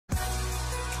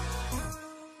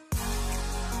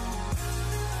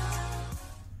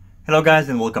Hello guys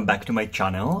and welcome back to my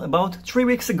channel. About 3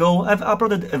 weeks ago I've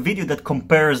uploaded a video that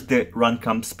compares the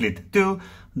RunCam Split 2,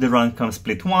 the RunCam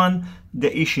Split 1, the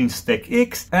Ishin Stack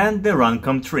X and the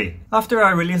RunCam 3. After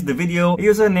I released the video, a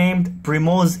user named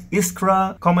Primoz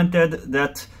Iskra commented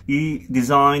that he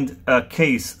designed a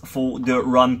case for the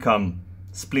RunCam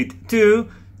Split 2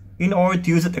 in order to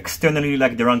use it externally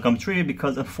like the RunCam 3,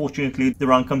 because unfortunately the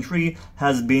RunCam 3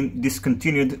 has been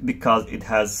discontinued because it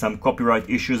has some copyright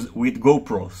issues with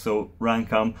GoPro, so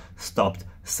RunCam stopped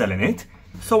selling it.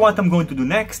 So what I'm going to do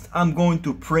next, I'm going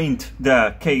to print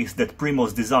the case that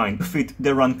Primoz designed to fit the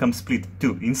RunCam Split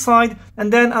 2 inside,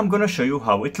 and then I'm gonna show you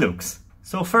how it looks.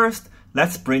 So first,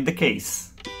 let's print the case.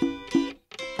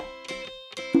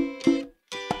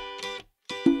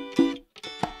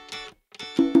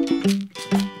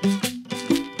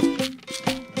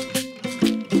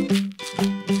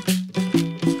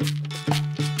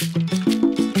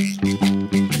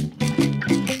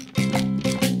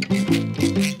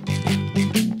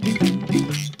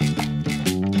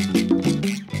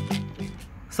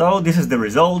 So this is the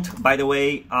result. By the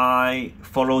way, I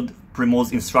followed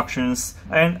Primoz's instructions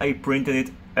and I printed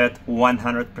it at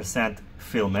 100%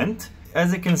 filament.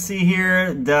 As you can see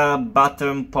here, the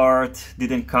bottom part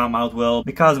didn't come out well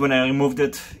because when I removed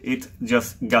it, it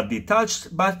just got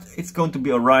detached, but it's going to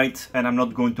be alright and I'm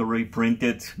not going to reprint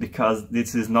it because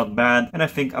this is not bad, and I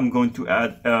think I'm going to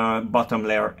add a bottom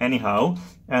layer anyhow.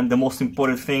 And the most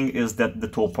important thing is that the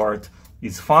top part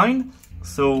is fine.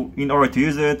 So in order to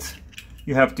use it,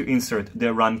 you have to insert the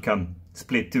RunCam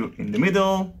Split 2 in the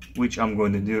middle, which I'm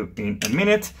going to do in a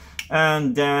minute.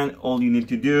 And then all you need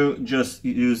to do, just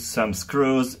use some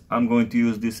screws. I'm going to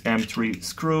use these M3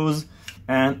 screws.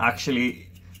 And actually,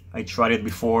 I tried it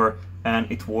before and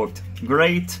it worked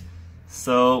great.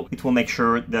 So it will make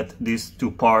sure that these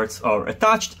two parts are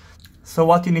attached. So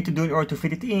what you need to do in order to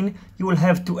fit it in, you will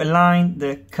have to align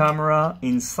the camera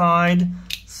inside.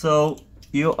 So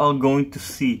you are going to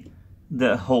see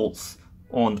the holes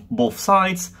on both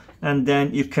sides, and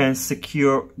then you can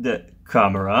secure the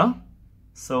camera.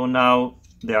 So now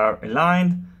they are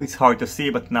aligned. It's hard to see,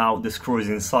 but now the screw is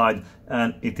inside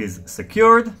and it is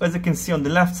secured. As you can see on the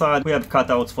left side, we have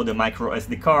cutouts for the micro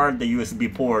SD card, the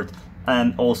USB port,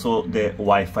 and also the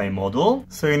Wi-Fi module.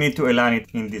 So you need to align it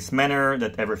in this manner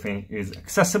that everything is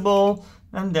accessible,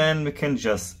 and then we can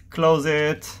just close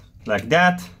it like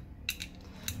that.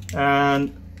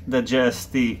 And the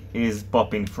JST is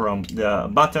popping from the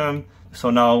bottom. So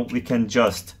now we can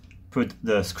just put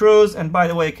the screws, and by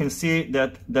the way, you can see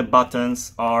that the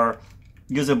buttons are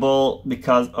usable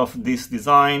because of this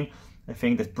design. I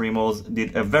think that Primoz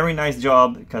did a very nice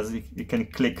job because you can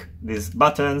click these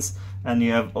buttons and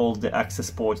you have all the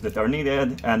access ports that are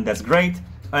needed, and that's great.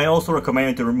 I also recommend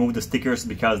you to remove the stickers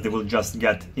because they will just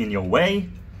get in your way.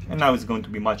 And now it's going to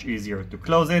be much easier to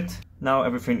close it. Now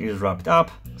everything is wrapped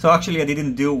up. So actually I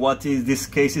didn't do what this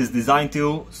case is designed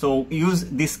to. So use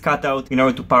this cutout in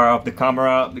order to power up the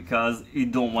camera because you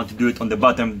don't want to do it on the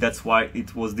bottom. That's why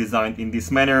it was designed in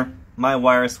this manner. My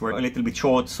wires were a little bit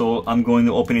short, so I'm going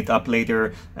to open it up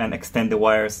later and extend the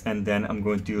wires, and then I'm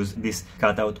going to use this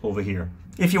cutout over here.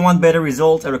 If you want better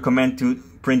results, I recommend to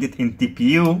print it in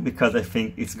TPU because I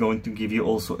think it's going to give you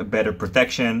also a better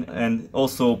protection, and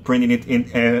also printing it in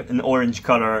an orange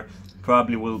color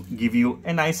probably will give you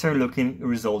a nicer looking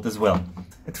result as well.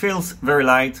 It feels very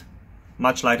light,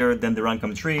 much lighter than the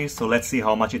RunCam 3, so let's see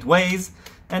how much it weighs.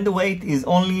 And the weight is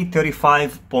only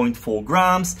 35.4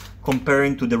 grams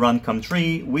comparing to the RunCam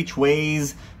 3, which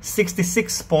weighs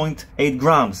 66.8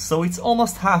 grams. So it's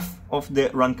almost half of the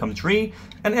RunCam 3.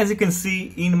 And as you can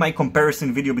see in my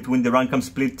comparison video between the RunCam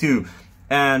Split 2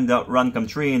 and the RunCam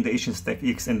 3 and the Ishin Stack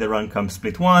X and the RunCam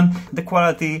Split 1, the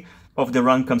quality of the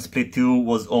RunCam Split 2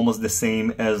 was almost the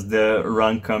same as the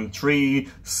RunCam 3.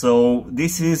 So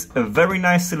this is a very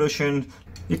nice solution.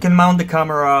 You can mount the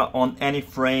camera on any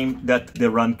frame that the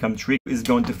RunCam 3 is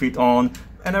going to fit on.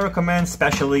 And I recommend,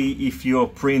 especially if your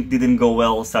print didn't go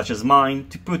well, such as mine,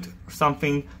 to put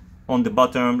something on the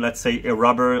bottom, let's say a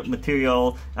rubber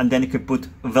material, and then you could put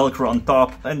Velcro on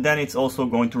top, and then it's also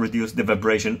going to reduce the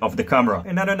vibration of the camera.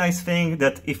 Another nice thing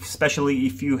that especially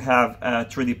if you have a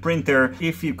 3D printer,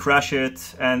 if you crash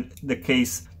it and the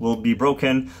case will be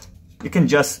broken, you can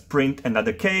just print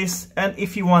another case. And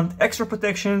if you want extra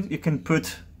protection, you can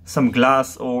put some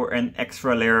glass or an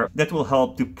extra layer that will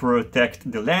help to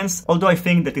protect the lens, although I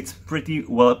think that it's pretty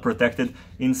well protected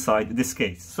inside this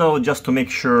case. So just to make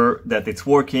sure that it's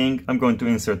working, I'm going to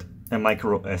insert a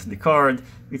micro SD card.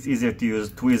 It's easier to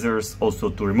use tweezers also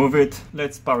to remove it.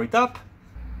 Let's power it up.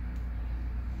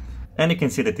 And you can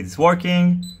see that it's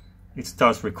working. It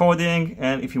starts recording,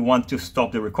 and if you want to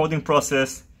stop the recording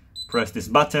process, press this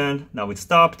button, now it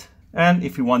stopped. And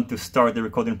if you want to start the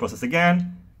recording process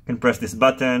again, you can press this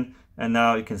button, and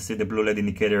now you can see the blue LED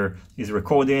indicator is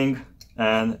recording,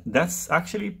 and that's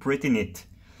actually pretty neat.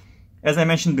 As I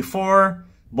mentioned before,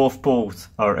 both ports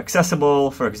are accessible.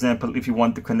 For example, if you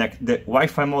want to connect the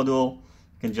Wi-Fi module,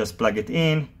 you can just plug it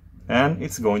in and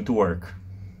it's going to work.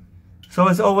 So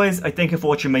as always, I thank you for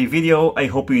watching my video. I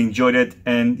hope you enjoyed it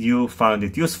and you found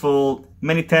it useful.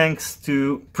 Many thanks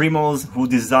to Primoz who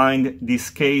designed this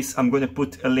case. I'm going to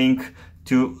put a link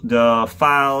to the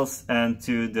files and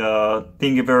to the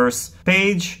Thingiverse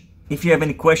page. If you have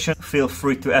any questions, feel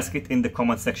free to ask it in the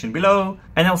comment section below,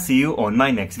 and I'll see you on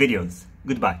my next videos.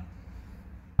 Goodbye.